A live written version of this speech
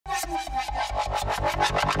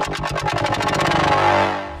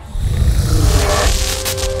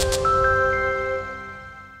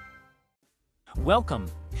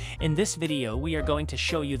Welcome! In this video we are going to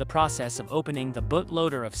show you the process of opening the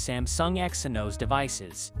bootloader of Samsung EXYNOS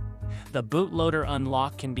devices. The bootloader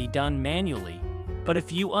unlock can be done manually, but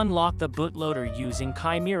if you unlock the bootloader using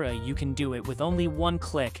Chimera, you can do it with only one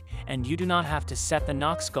click and you do not have to set the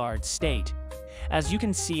KNOX guard state. As you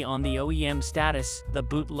can see on the OEM status, the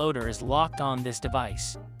bootloader is locked on this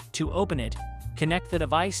device. To open it, connect the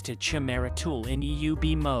device to ChimeraTool in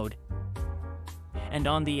EUB mode, and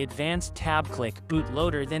on the Advanced tab click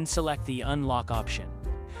Bootloader, then select the Unlock option.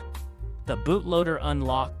 The bootloader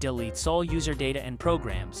unlock deletes all user data and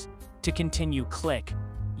programs. To continue, click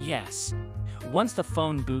Yes. Once the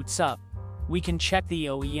phone boots up, we can check the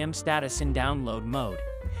OEM status in download mode,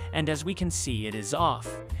 and as we can see, it is off,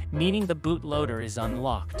 meaning the bootloader is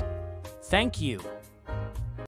unlocked. Thank you.